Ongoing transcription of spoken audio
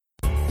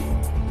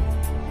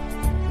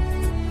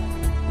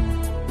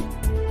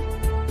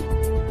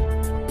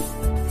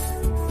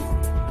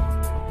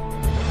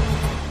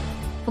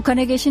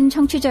북한에 계신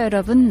청취자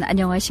여러분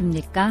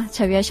안녕하십니까?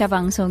 자유아시아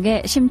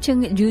방송의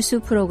심층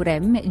뉴스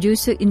프로그램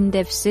뉴스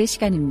인덱스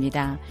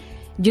시간입니다.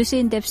 뉴스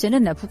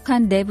인덱스는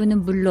북한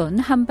내부는 물론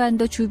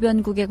한반도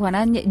주변국에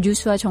관한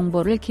뉴스와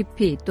정보를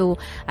깊이 또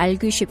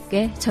알기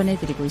쉽게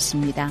전해드리고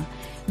있습니다.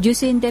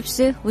 뉴스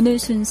인덱스 오늘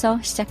순서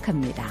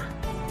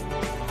시작합니다.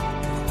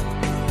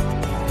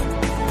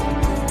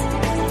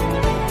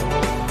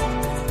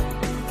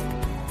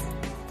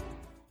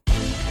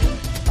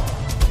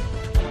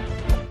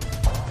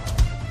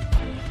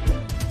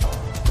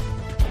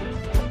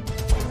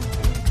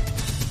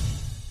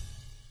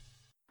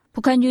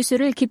 북한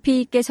뉴스를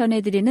깊이 있게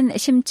전해드리는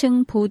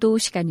심층 보도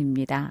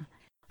시간입니다.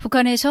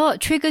 북한에서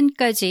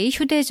최근까지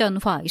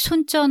휴대전화,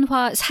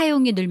 손전화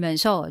사용이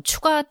늘면서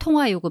추가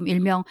통화요금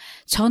일명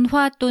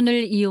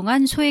전화돈을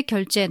이용한 소액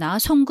결제나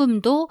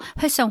송금도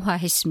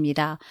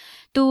활성화했습니다.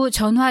 또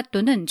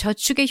전화돈은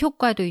저축의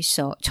효과도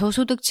있어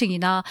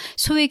저소득층이나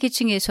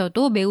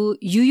소외계층에서도 매우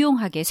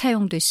유용하게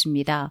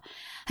사용됐습니다.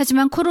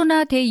 하지만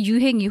코로나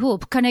대유행 이후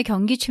북한의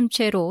경기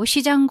침체로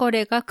시장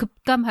거래가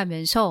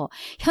급감하면서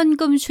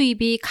현금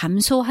수입이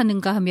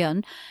감소하는가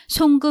하면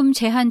송금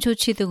제한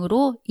조치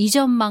등으로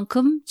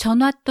이전만큼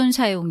전화돈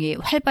사용이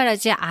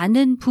활발하지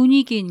않은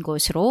분위기인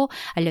것으로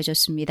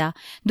알려졌습니다.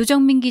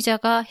 노정민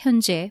기자가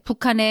현재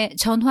북한의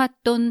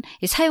전화돈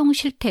사용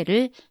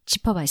실태를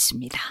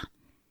짚어봤습니다.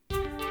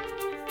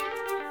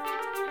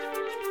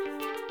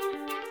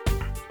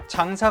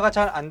 장사가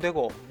잘 안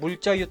되고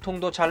물자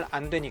유통도 잘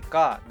안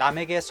되니까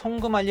남에게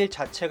송금할 일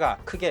자체가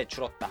크게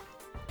줄었다.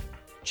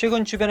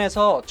 최근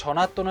주변에서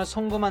전화돈을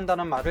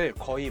송금한다는 말을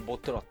거의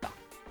못 들었다.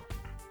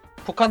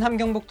 북한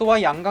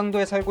함경북도와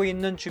양강도에 살고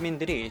있는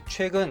주민들이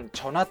최근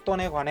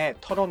전화돈에 관해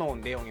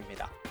털어놓은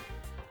내용입니다.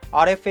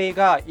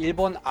 RFA가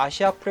일본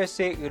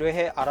아시아프레스에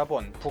의뢰해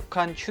알아본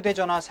북한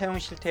휴대전화 사용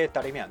실태에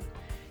따르면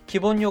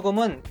기본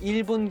요금은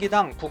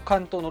 1분기당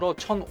북한 돈으로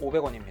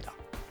 1,500원입니다.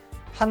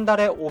 한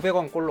달에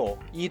 500원꼴로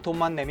이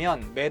돈만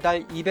내면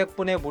매달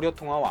 200분의 무료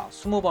통화와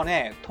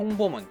 20번의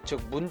통보문, 즉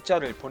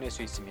문자를 보낼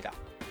수 있습니다.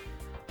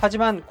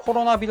 하지만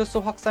코로나 바이러스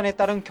확산에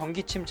따른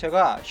경기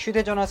침체가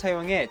휴대전화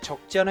사용에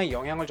적지 않은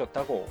영향을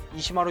줬다고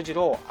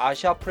이시마루지로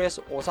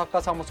아시아프레스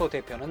오사카 사무소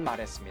대표는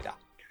말했습니다.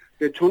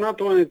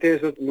 전화돈에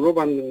대해서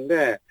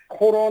물어봤는데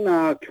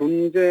코로나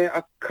경제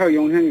악화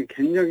영향이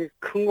굉장히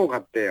큰 것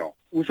같대요.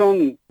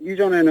 우선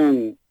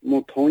이전에는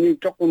돈이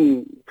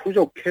조금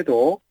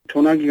부족해도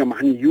전화기가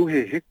많이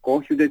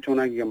유행했고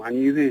휴대전화기가 많이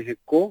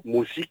유행했고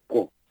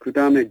멋있고 그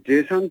다음에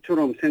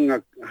재산처럼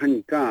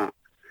생각하니까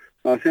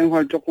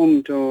생활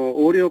조금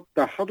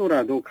어렵다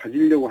하더라도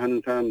가지려고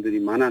하는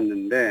사람들이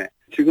많았는데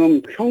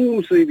지금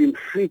현금 수입이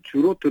많이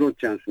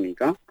줄어들었지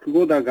않습니까?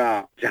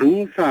 그거다가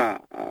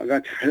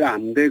장사가 잘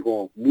안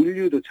되고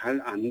물류도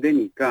잘 안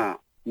되니까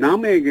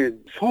남에게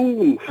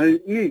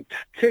송금할 일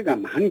자체가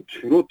많이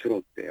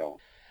줄어들었대요.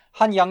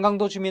 한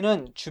양강도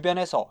주민은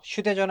주변에서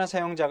휴대전화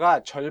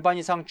사용자가 절반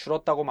이상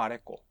줄었다고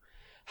말했고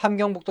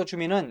함경북도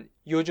주민은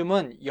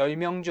요즘은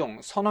 10명 중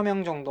서너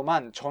명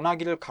정도만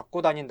전화기를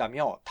갖고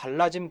다닌다며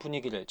달라진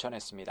분위기를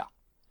전했습니다.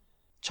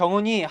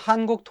 정은희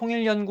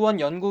한국통일연구원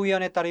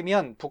연구위원에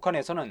따르면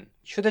북한에서는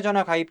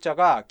휴대전화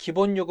가입자가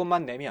기본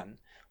요금만 내면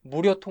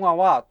무료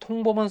통화와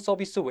통보문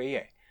서비스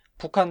외에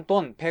북한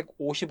돈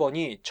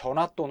 150원이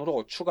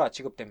전화돈으로 추가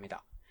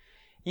지급됩니다.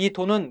 이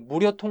돈은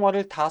무료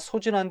통화를 다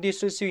소진한 뒤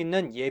쓸 수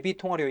있는 예비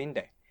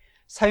통화료인데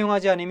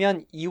사용하지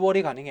않으면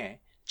 2월이 가능해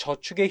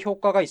저축의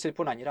효과가 있을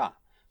뿐 아니라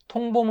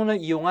통보문을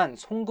이용한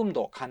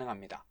송금도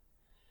가능합니다.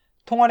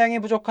 통화량이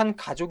부족한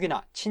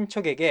가족이나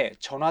친척에게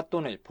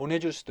전화돈을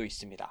보내줄 수도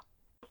있습니다.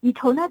 이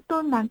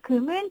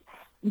전화돈만큼은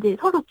이제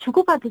서로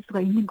주고받을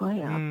수가 있는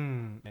거예요.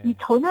 네. 이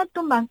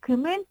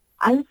전화돈만큼은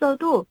안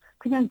써도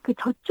그냥 그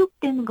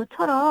저축되는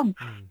것처럼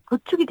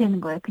저축이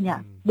되는 거예요.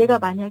 그냥 내가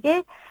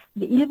만약에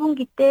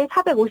 1분기 때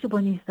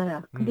 450원이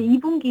있어요. 근데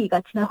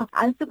 2분기가 지나서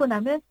안 쓰고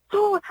나면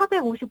또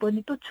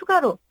 450원이 또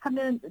추가로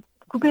하면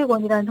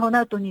 900원이라는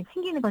전화돈이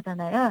생기는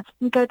거잖아요.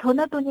 그러니까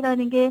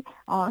전화돈이라는 게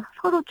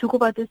서로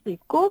주고받을 수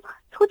있고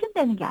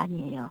소진되는 게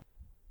아니에요.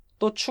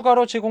 또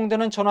추가로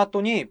제공되는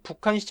전화돈이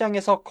북한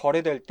시장에서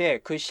거래될 때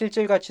그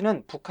실질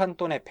가치는 북한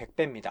돈의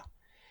 100배입니다.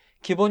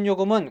 기본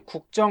요금은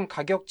국정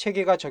가격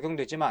체계가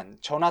적용되지만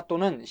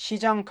전화돈은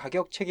시장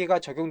가격 체계가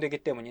적용되기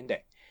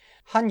때문인데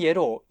한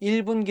예로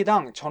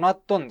 1분기당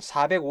전화돈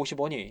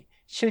 450원이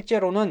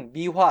실제로는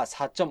미화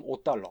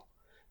 4.5달러,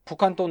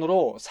 북한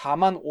돈으로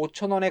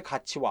 45,000원의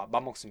가치와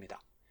맞먹습니다.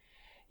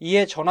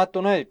 이에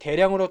전화돈을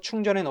대량으로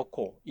충전해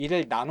놓고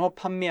이를 나눠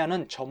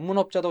판매하는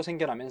전문업자도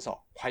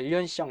생겨나면서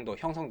관련 시장도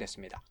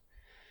형성됐습니다.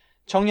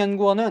 정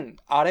연구원은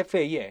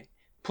RFA에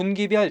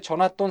분기별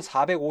전화돈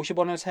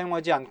 450원을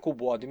사용하지 않고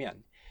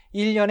모아두면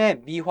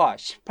 1년에 미화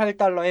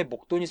 18달러의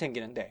목돈이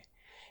생기는데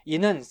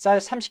이는 쌀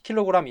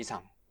 30kg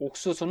이상,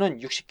 옥수수는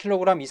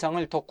 60kg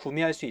이상을 더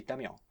구매할 수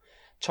있다며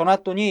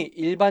전화돈이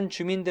일반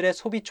주민들의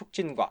소비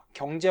촉진과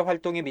경제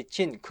활동에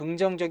미친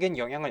긍정적인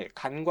영향을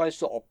간과할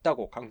수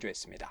없다고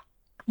강조했습니다.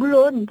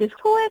 물론 이제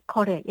소액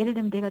거래, 예를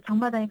들면 내가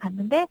정마당에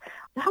갔는데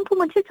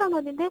상품은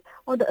 7,000원인데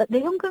내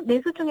현금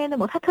내수 중에는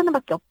뭐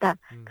 4,000원밖에 없다.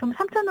 그럼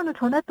 3,000원을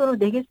전화돈으로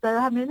내겠어요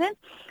하면은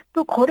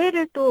또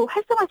거래를 또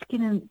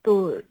활성화시키는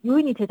또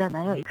요인이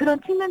되잖아요.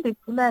 그런 측면도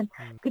있지만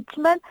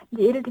그렇지만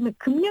이제 예를 들면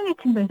금융의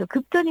측면에서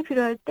급전이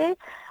필요할 때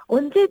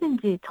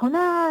언제든지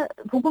전화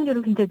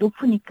보급률이 굉장히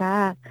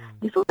높으니까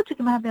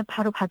쏟아주기만 하면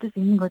바로 받을 수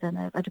있는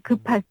거잖아요. 아주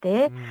급할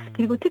때.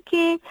 그리고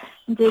특히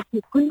이제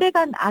그 군대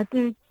간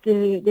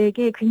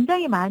아들들에게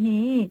굉장히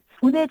많이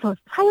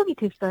사용이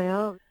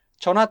됐어요.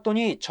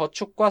 전화돈이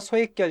저축과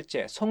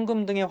소액결제,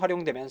 송금 등에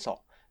활용되면서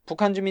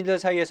북한 주민들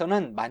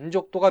사이에서는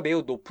만족도가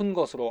매우 높은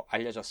것으로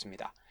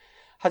알려졌습니다.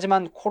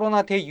 하지만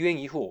코로나 대유행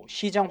이후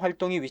시장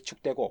활동이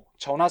위축되고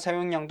전화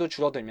사용량도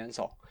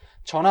줄어들면서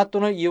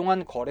전화돈을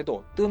이용한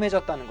거래도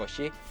뜸해졌다는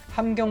것이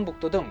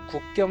함경북도 등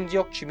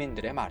국경지역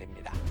주민들의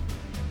말입니다.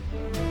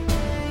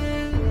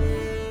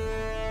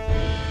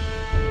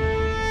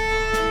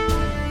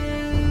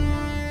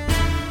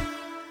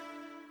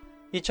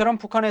 이처럼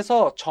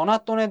북한에서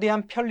전화돈에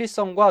대한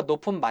편리성과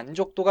높은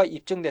만족도가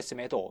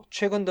입증됐음에도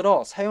최근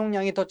들어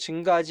사용량이 더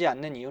증가하지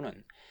않는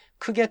이유는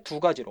크게 두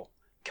가지로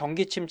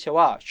경기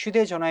침체와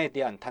휴대전화에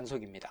대한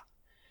단속입니다.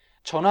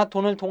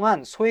 전화돈을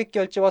통한 소액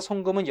결제와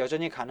송금은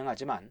여전히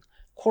가능하지만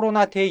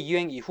코로나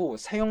대유행 이후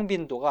사용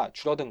빈도가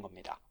줄어든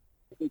겁니다.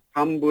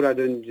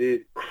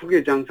 간부라든지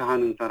크게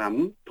장사하는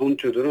사람,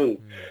 돈주들은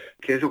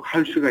계속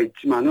할 수가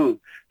있지만은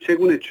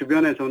최근에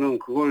주변에서는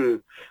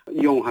그걸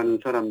이용하는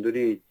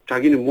사람들이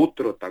자기는 못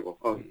들었다고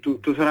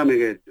두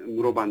사람에게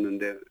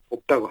물어봤는데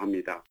없다고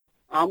합니다.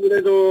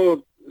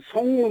 아무래도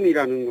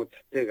송금이라는 것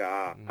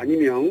자체가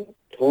아니면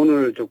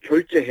돈을 좀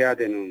결제해야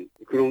되는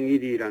그런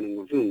일이라는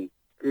것은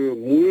그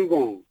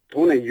물건,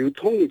 돈의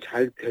유통이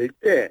잘 될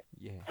때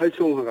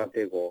활성화가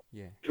되고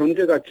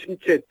경제가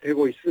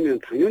침체되고 있으면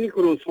당연히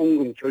그런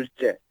송금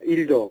결제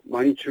일도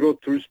많이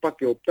줄어들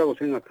수밖에 없다고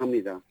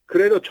생각합니다.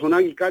 그래도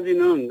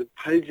전화기까지는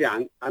팔지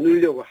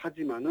않으려고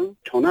하지만은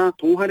전화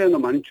통화량은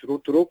많이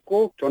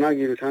줄어들었고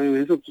전화기를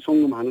사용해서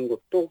송금하는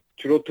것도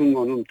줄어든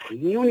거는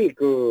당연히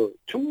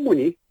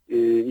충분히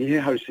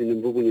이해할 수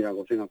있는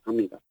부분이라고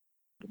생각합니다.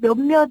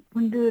 몇몇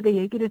분들의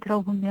얘기를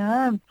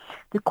들어보면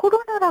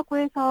코로나라고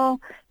해서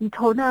이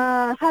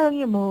전화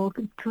사용이 뭐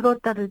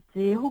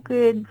줄었다든지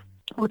혹은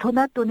뭐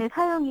전화돈의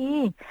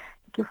사용이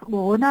이렇게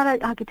뭐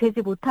원활하게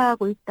되지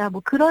못하고 있다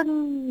뭐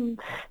그런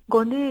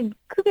거는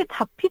크게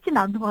잡히진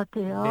않는 것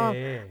같아요.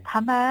 네.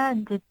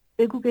 다만 이제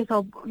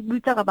외국에서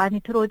물자가 많이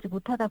들어오지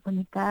못하다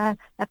보니까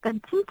약간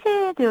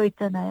침체되어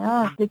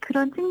있잖아요. 근데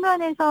그런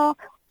측면에서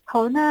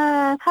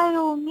전화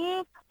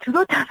사용이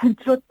줄었다면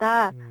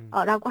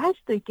줄었다라고 할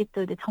수도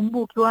있겠죠. 이제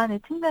정보 교환의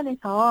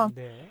측면에서.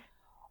 네.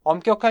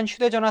 엄격한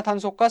휴대전화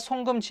단속과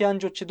송금 제한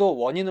조치도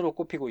원인으로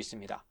꼽히고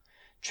있습니다.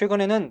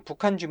 최근에는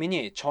북한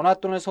주민이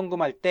전화돈을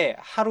송금할 때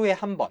하루에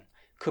한 번,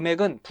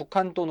 금액은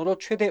북한 돈으로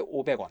최대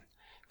 500원,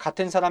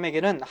 같은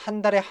사람에게는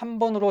한 달에 한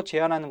번으로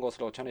제한하는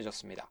것으로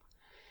전해졌습니다.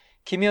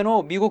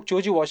 김현호 미국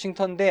조지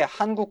워싱턴대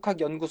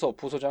한국학연구소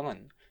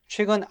부소장은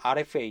최근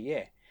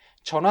RFA에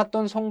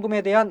전화돈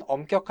송금에 대한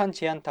엄격한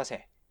제한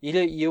탓에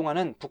이를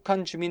이용하는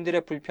북한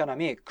주민들의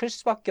불편함이 클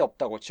수밖에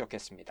없다고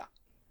지적했습니다.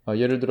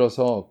 예를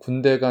들어서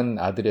군대 간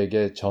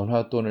아들에게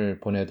전화돈을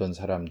보내던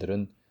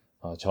사람들은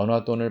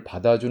전화돈을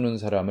받아주는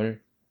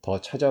사람을 더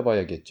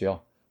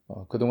찾아봐야겠죠.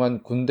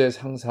 그동안 군대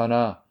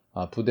상사나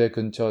부대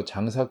근처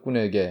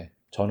장사꾼에게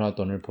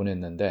전화돈을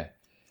보냈는데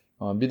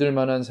믿을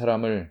만한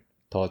사람을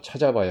더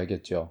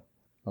찾아봐야겠죠.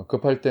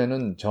 급할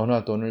때는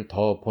전화돈을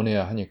더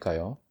보내야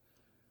하니까요.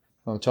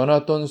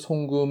 전화돈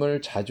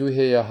송금을 자주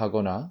해야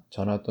하거나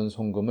전화돈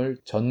송금을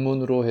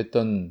전문으로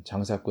했던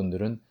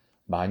장사꾼들은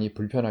많이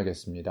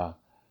불편하겠습니다.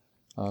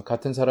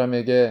 같은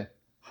사람에게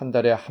한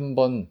달에 한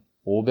번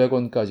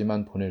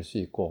 500원까지만 보낼 수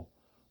있고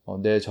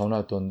내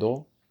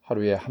전화돈도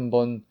하루에 한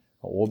번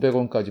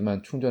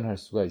 500원까지만 충전할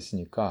수가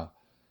있으니까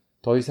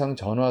더 이상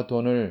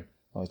전화돈을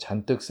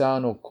잔뜩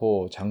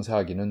쌓아놓고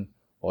장사하기는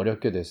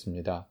어렵게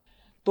됐습니다.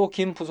 또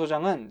김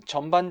부소장은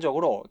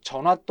전반적으로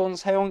전화돈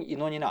사용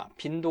인원이나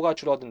빈도가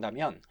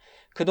줄어든다면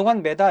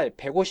그동안 매달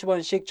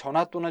 150원씩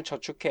전화돈을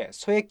저축해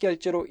소액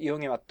결제로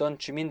이용해왔던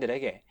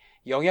주민들에게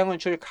영향을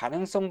줄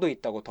가능성도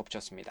있다고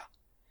덧붙였습니다.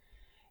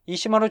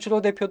 이시마루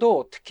주로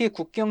대표도 특히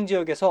국경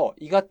지역에서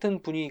이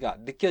같은 분위기가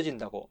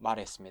느껴진다고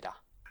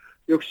말했습니다.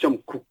 역시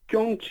좀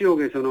국경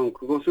지역에서는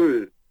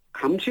그것을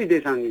감시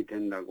대상이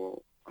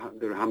된다고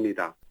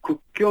합니다.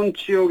 국경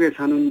지역에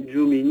사는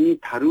주민이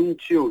다른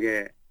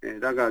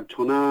지역에다가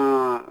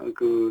전화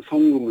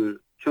송금을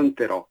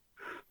형태로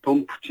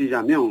돈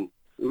붙이자면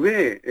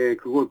왜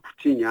그걸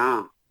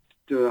붙이냐?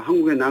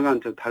 한국에 나간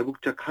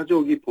탈북자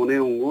가족이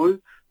보내온 걸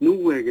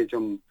누구에게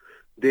좀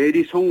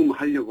내리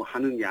송금하려고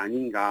하는 게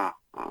아닌가?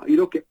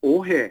 이렇게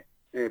오해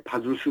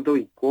받을 수도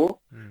있고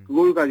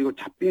그걸 가지고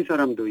잡힌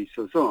사람도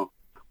있어서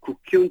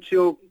국경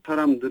지역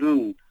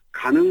사람들은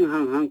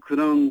가능한 한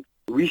그런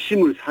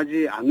의심을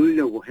사지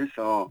않으려고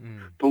해서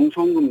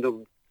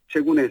동송금도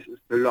최근에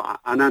별로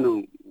안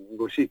하는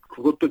것이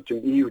그것도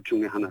좀 이유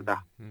중에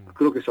하나다.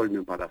 그렇게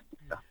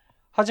설명받았습니다.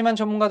 하지만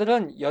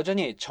전문가들은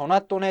여전히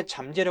전화돈의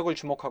잠재력을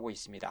주목하고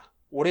있습니다.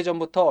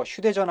 오래전부터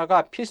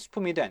휴대전화가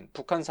필수품이 된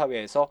북한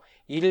사회에서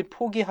이를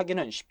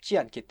포기하기는 쉽지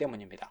않기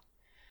때문입니다.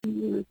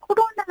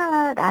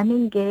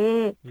 코로나라는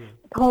게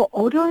더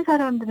어려운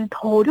사람들은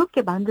더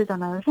어렵게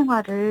만들잖아요.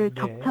 생활을,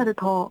 격차를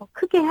더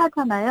크게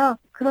하잖아요.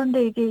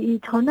 그런데 이게 이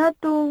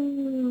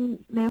전화통의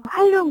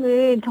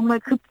활용은 정말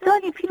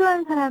급전이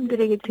필요한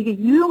사람들에게 되게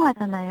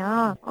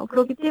유용하잖아요.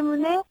 그렇기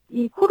때문에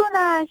이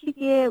코로나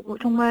시기에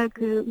정말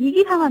그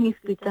위기 상황일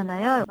수도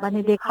있잖아요.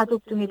 만약에 내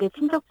가족 중에 내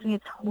친척 중에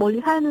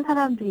멀리 사는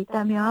사람들이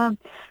있다면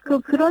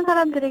그런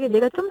사람들에게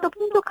내가 좀 더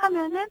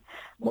풍족하면은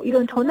뭐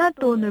이런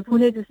전화돈을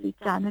보내줄 수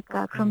있지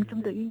않을까. 그럼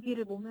좀 더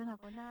위기를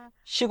모면하거나.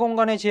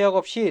 시공간의 제약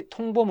없이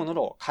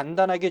통보문으로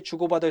간단하게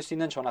주고받을 수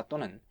있는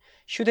전화돈은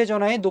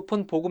휴대전화의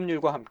높은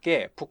보급률과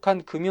함께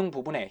북한 금융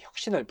부분에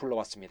혁신을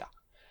불러왔습니다.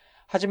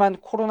 하지만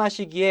코로나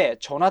시기에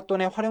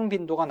전화돈의 활용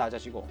빈도가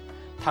낮아지고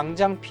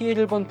당장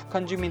피해를 본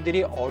북한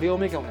주민들이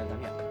어려움을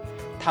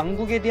겪는다면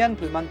당국에 대한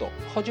불만도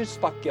커질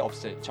수밖에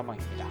없을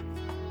전망입니다.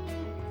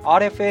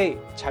 RFA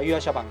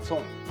자유아시아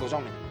방송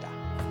노정민입니다.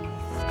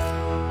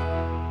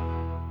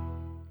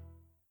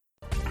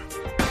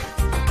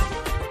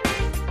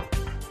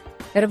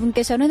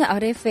 여러분께서는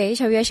RFA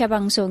자유아시아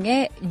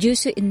방송의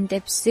뉴스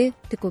인덱스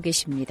듣고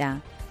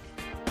계십니다.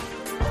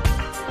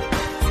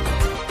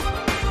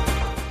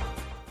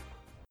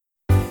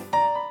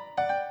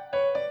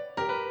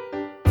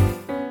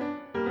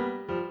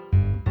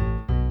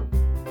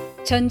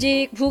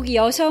 전직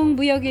북여성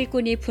무역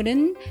일꾼이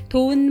푸는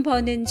돈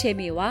버는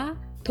재미와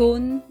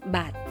돈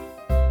맛.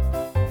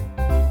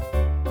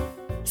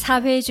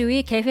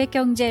 사회주의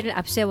계획경제를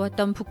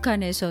앞세웠던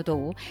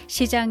북한에서도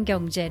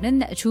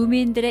시장경제는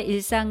주민들의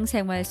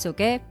일상생활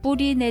속에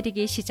뿌리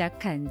내리기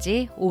시작한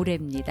지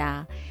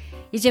오래입니다.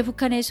 이제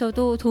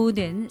북한에서도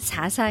돈은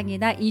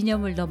사상이나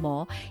이념을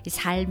넘어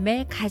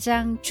삶의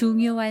가장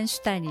중요한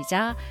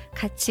수단이자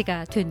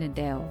가치가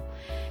됐는데요.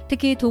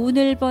 특히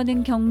돈을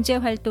버는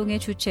경제활동의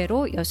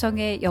주체로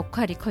여성의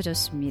역할이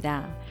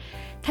커졌습니다.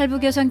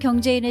 탈북여성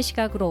경제인의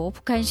시각으로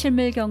북한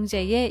실물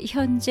경제의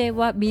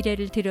현재와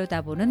미래를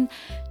들여다보는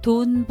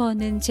돈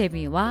버는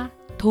재미와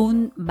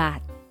돈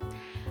맛.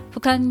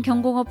 북한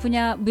경공업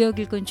분야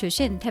무역일꾼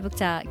출신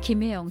탈북자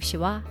김혜영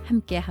씨와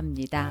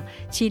함께합니다.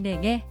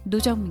 진행의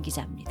노정민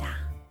기자입니다.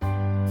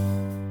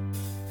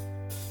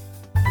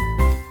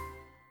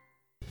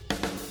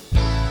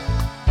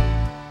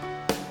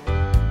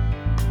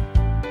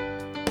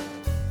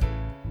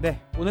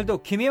 네,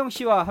 오늘도 김혜영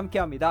씨와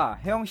함께합니다.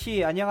 혜영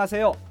씨,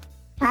 안녕하세요.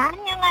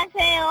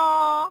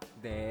 안녕하세요.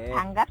 네.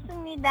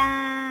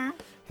 반갑습니다.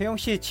 혜영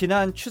씨,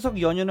 지난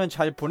추석 연휴는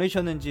잘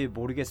보내셨는지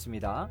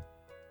모르겠습니다.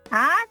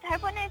 잘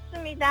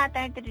보냈습니다.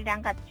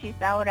 딸들이랑 같이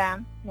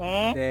싸우람.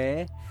 네.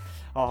 네.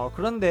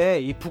 그런데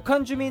이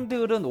북한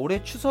주민들은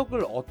올해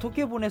추석을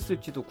어떻게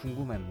보냈을지도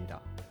궁금합니다.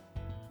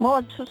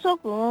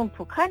 추석은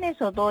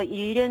북한에서도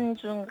 1년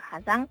중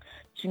가장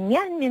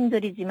중요한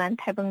명절이지만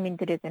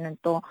탈북민들에게는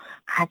또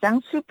가장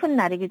슬픈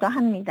날이기도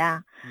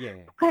합니다.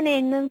 예. 북한에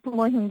있는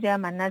부모 형제와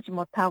만나지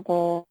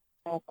못하고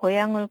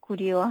고향을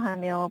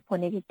그리워하며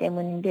보내기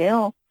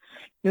때문인데요.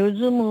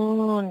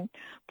 요즘은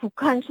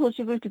북한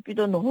소식을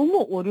듣기도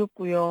너무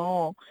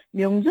어렵고요.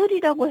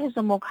 명절이라고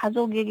해서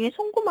가족에게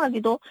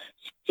송금하기도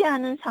쉽지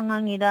않은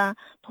상황이라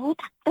더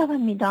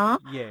답답합니다.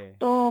 예.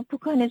 또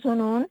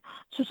북한에서는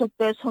추석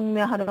때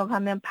성묘하러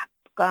가면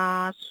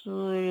밥과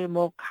술,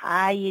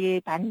 과일,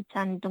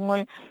 반찬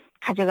등을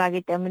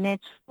가져가기 때문에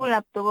추석을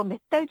앞두고 몇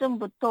달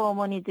전부터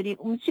어머니들이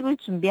음식을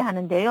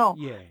준비하는데요.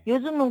 예.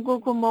 요즘은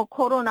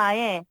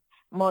코로나에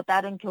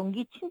다른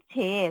경기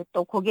침체에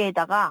또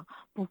거기에다가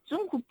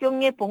북중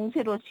국경의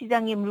봉쇄로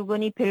시장에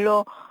물건이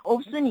별로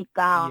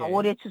없으니까 예.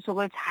 올해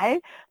추석을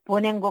잘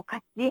보낸 것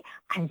같지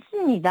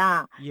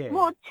않습니다. 예.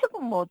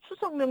 최근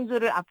추석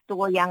명절을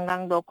앞두고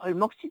양강도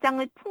골목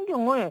시장의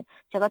풍경을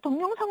제가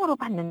동영상으로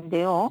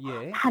봤는데요.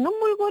 예. 파는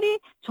물건이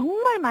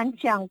정말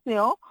많지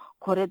않고요.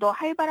 거래도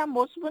활발한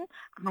모습은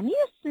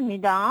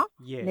아니었습니다.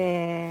 예.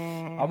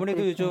 네.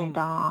 아무래도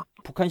그렇습니다.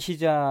 요즘 북한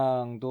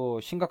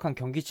시장도 심각한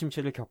경기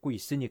침체를 겪고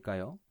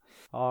있으니까요.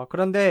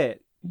 그런데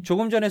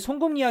조금 전에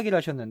송금 이야기를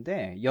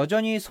하셨는데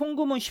여전히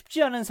송금은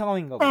쉽지 않은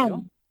상황인가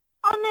보죠?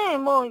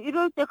 네.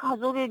 이럴 때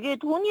가족에게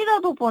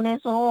돈이라도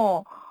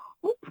보내서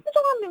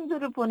풍성한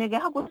명절을 보내게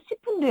하고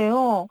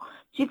싶은데요.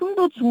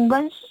 지금도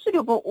중간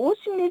수수료가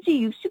 50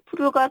 내지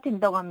 60%가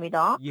된다고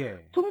합니다.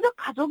 예. 정작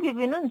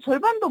가족에게는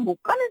절반도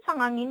못 가는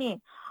상황이니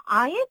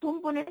아예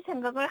돈 보낼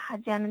생각을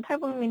하지 않은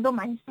탈북민도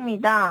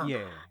많습니다.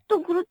 예.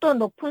 또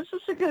높은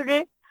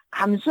수수료를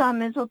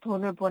감수하면서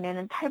돈을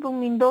보내는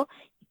탈북민도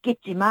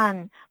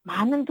있겠지만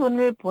많은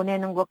돈을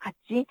보내는 것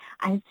같지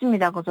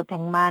않습니다. 그래서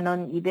 100만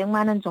원,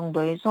 200만 원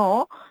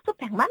정도에서 또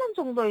 100만 원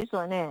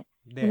정도에서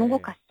되는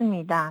것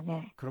같습니다.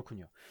 네.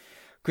 그렇군요.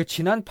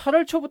 지난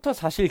 8월 초부터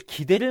사실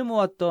기대를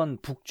모았던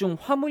북중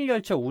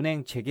화물열차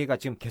운행 재개가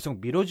지금 계속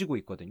미뤄지고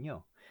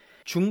있거든요.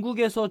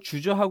 중국에서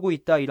주저하고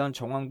있다 이런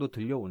정황도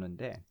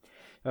들려오는데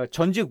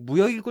전직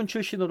무역일꾼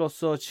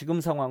출신으로서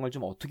지금 상황을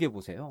좀 어떻게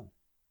보세요?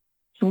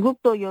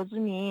 중국도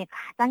요즘이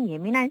가장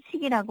예민한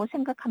시기라고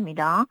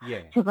생각합니다.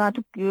 예. 제가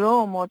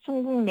듣기로 뭐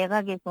중국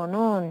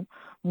내각에서는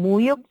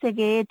무역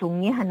세계에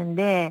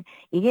동의하는데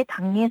이게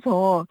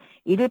당에서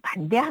이를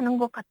반대하는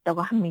것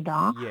같다고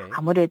합니다. 예.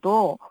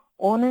 아무래도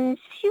오는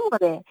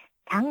 10월에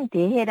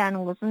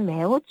당대회라는 것은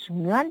매우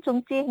중요한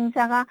정치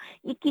행사가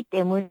있기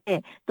때문에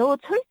더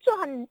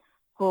철저한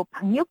그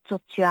방역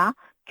조치와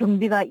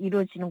경비가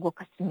이루어지는 것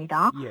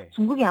같습니다. 예.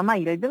 중국이 아마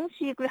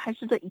열병식을 할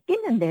수도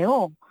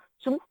있겠는데요.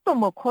 중국도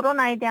뭐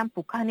코로나에 대한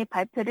북한의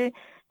발표를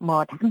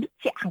뭐 담지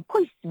않고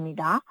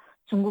있습니다.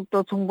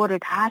 중국도 정보를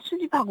다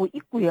수집하고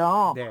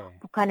있고요. 네.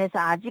 북한에서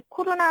아직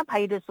코로나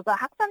바이러스가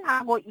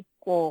확산하고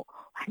있고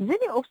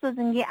완전히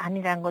없어진 게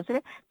아니라는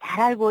것을 잘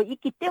알고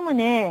있기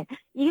때문에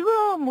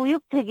이거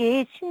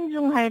무역세계에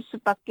신중할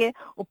수밖에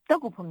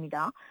없다고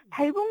봅니다.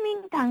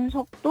 탈북민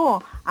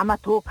단속도 아마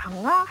더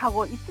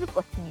강화하고 있을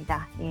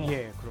것입니다. 예.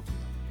 예,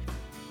 그렇군요.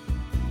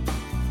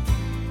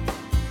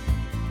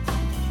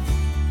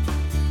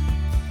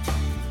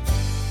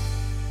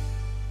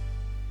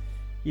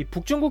 이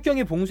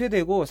북중국경이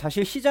봉쇄되고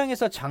사실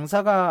시장에서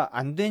장사가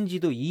안 된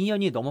지도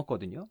 2년이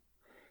넘었거든요.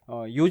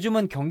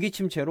 요즘은 경기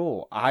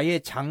침체로 아예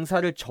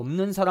장사를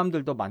접는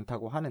사람들도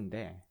많다고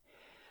하는데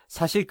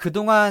사실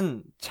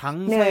그동안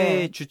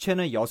장사의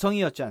주체는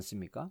여성이었지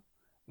않습니까?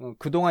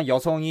 그동안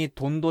여성이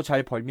돈도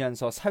잘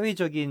벌면서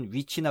사회적인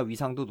위치나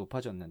위상도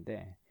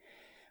높아졌는데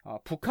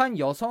북한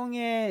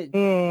여성의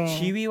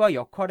지위와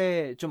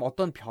역할에 좀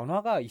어떤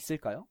변화가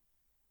있을까요?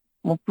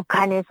 뭐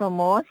북한에서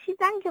뭐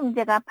시장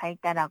경제가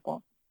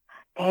발달하고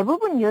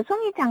대부분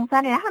여성이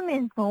장사를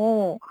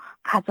하면서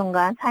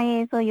가정과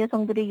사회에서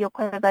여성들의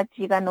역할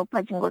가치가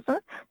높아진 것은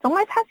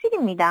정말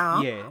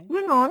사실입니다. 예.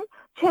 우리는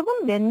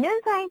최근 몇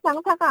년 사이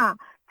장사가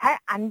잘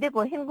안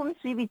되고 현금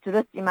수입이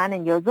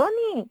줄었지만은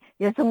여전히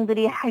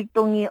여성들이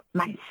활동이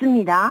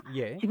많습니다.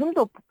 예.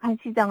 지금도 북한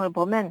시장을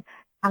보면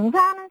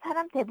장사하는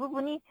사람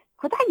대부분이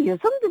그다지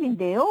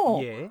여성들인데요.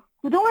 예.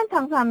 그동안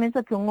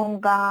장사하면서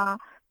경험과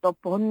또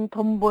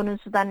돈 버는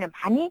수단을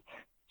많이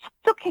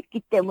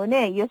축적했기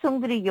때문에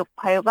여성들의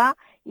역할과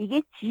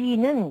이게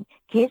지위는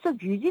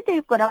계속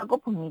유지될 거라고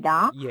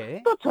봅니다.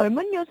 예. 또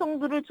젊은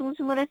여성들을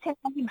중심으로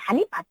생각이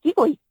많이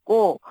바뀌고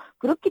있고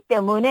그렇기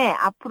때문에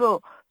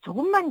앞으로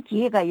조금만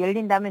기회가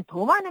열린다면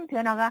더 많은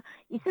변화가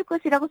있을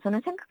것이라고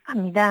저는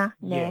생각합니다.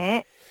 네.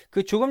 예.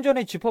 그 조금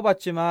전에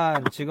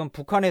짚어봤지만 지금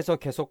북한에서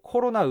계속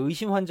코로나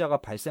의심 환자가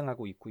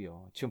발생하고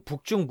있고요. 지금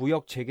북중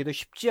무역 재개도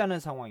쉽지 않은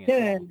상황에서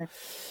네.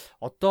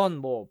 어떤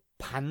뭐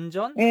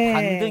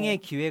반전의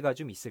기회가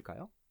좀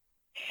있을까요?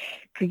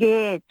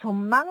 그게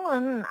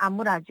전망은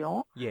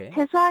암울하죠. 예.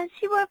 최소한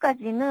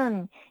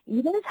 10월까지는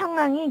이런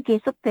상황이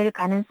계속될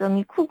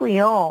가능성이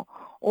크고요.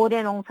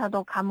 올해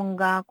농사도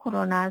가뭄과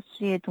코로나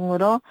수해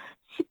등으로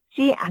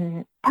쉽지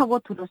않다고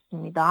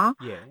들었습니다.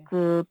 예.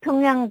 그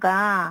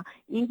평양과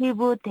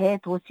일부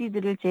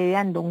대도시들을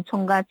제외한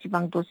농촌과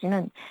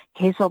지방도시는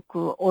계속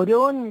그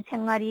어려운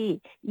생활이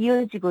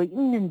이어지고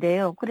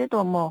있는데요.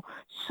 그래도 뭐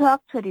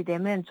수확철이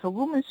되면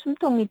조금은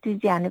숨통이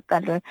트지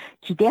않을까를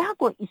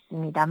기대하고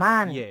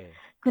있습니다만 예.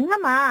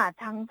 그나마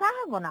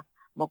장사하거나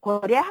뭐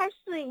거래할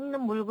수 있는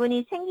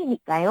물건이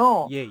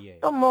생기니까요. 예.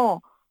 또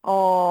뭐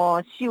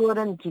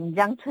 10월은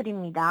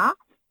김장철입니다.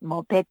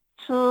 뭐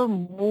배추,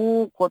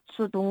 무,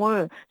 고추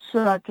등을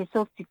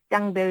수확해서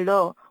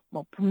직장별로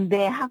뭐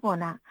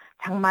분배하거나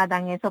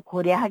장마당에서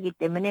거래하기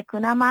때문에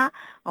그나마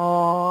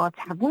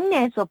자국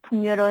내에서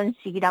풍요로운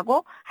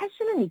시기라고 할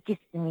수는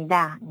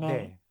있겠습니다.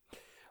 네.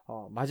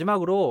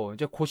 마지막으로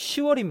이제 곧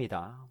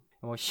 10월입니다.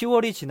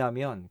 10월이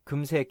지나면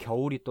금세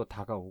겨울이 또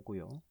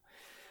다가오고요.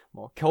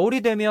 뭐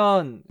겨울이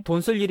되면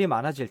돈 쓸 일이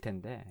많아질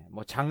텐데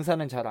뭐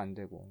장사는 잘 안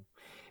되고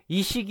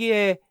이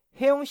시기에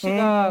혜영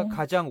씨가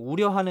가장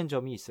우려하는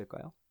점이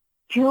있을까요?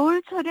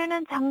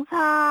 겨울철에는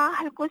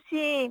장사할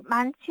곳이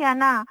많지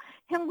않아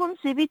현금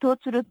수입이 더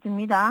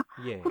줄어듭니다.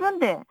 예.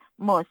 그런데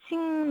뭐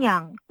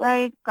식량,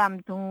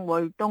 쌀감 등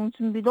월동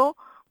준비도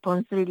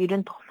돈 쓸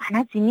일은 더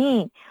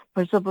많아지니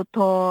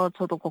벌써부터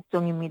저도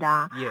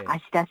걱정입니다. 예.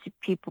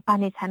 아시다시피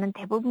북한에 사는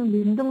대부분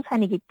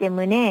민둥산이기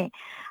때문에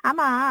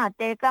아마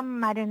땔감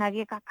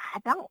마련하기가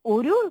가장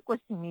어려울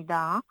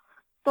것입니다.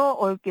 또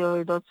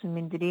올겨울도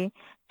주민들이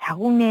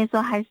자국 내에서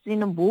할 수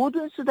있는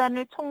모든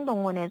수단을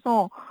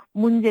총동원해서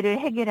문제를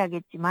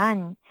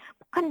해결하겠지만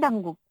북한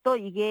당국도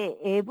이게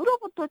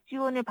앱으로부터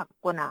지원을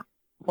받거나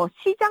뭐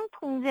시장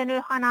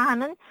통제를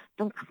완화하는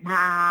좀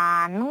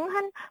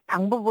가능한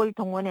방법을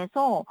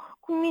동원해서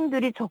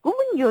국민들이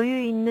조금은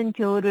여유 있는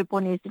겨울을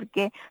보낼 수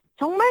있게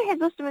정말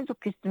해줬으면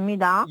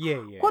좋겠습니다. 예.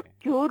 곧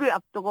겨울을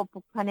앞두고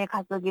북한에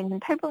가서 있는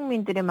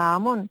탈북민들의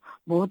마음은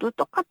모두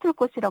똑같을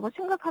것이라고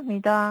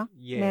생각합니다.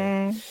 예.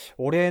 네.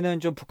 올해는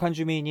좀 북한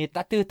주민이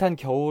따뜻한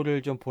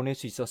겨울을 좀 보낼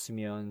수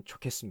있었으면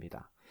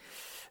좋겠습니다.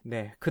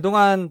 네,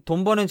 그동안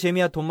돈 버는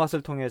재미와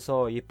돈맛을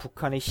통해서 이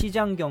북한의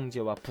시장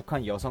경제와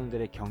북한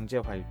여성들의 경제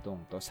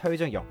활동, 또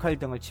사회적 역할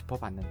등을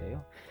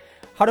짚어봤는데요.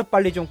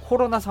 하루빨리 좀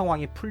코로나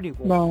상황이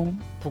풀리고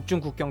북중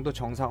국경도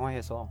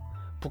정상화해서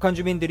북한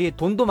주민들이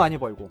돈도 많이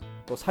벌고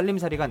또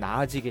살림살이가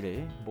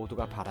나아지기를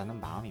모두가 바라는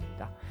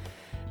마음입니다.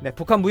 네,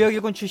 북한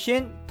무역일군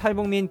출신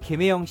탈북민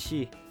김혜영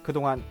씨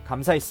그동안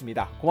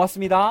감사했습니다.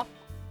 고맙습니다.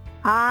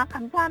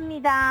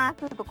 감사합니다.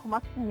 저도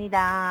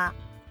고맙습니다.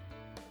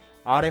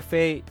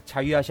 RFA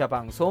자유아시아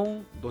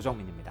방송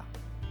노정민입니다.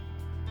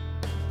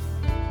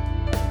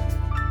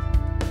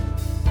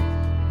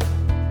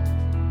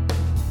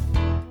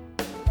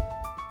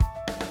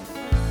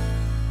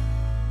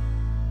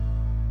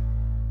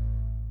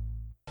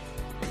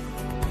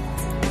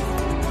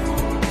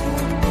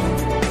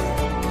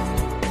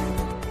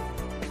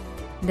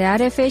 네,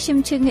 RFA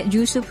심층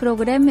뉴스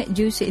프로그램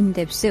뉴스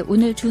인덱스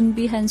오늘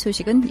준비한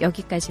소식은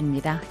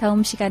여기까지입니다.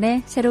 다음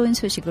시간에 새로운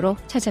소식으로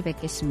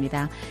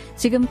찾아뵙겠습니다.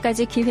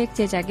 지금까지 기획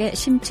제작의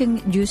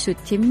심층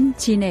뉴스팀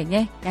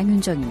진행의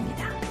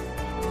양윤정입니다.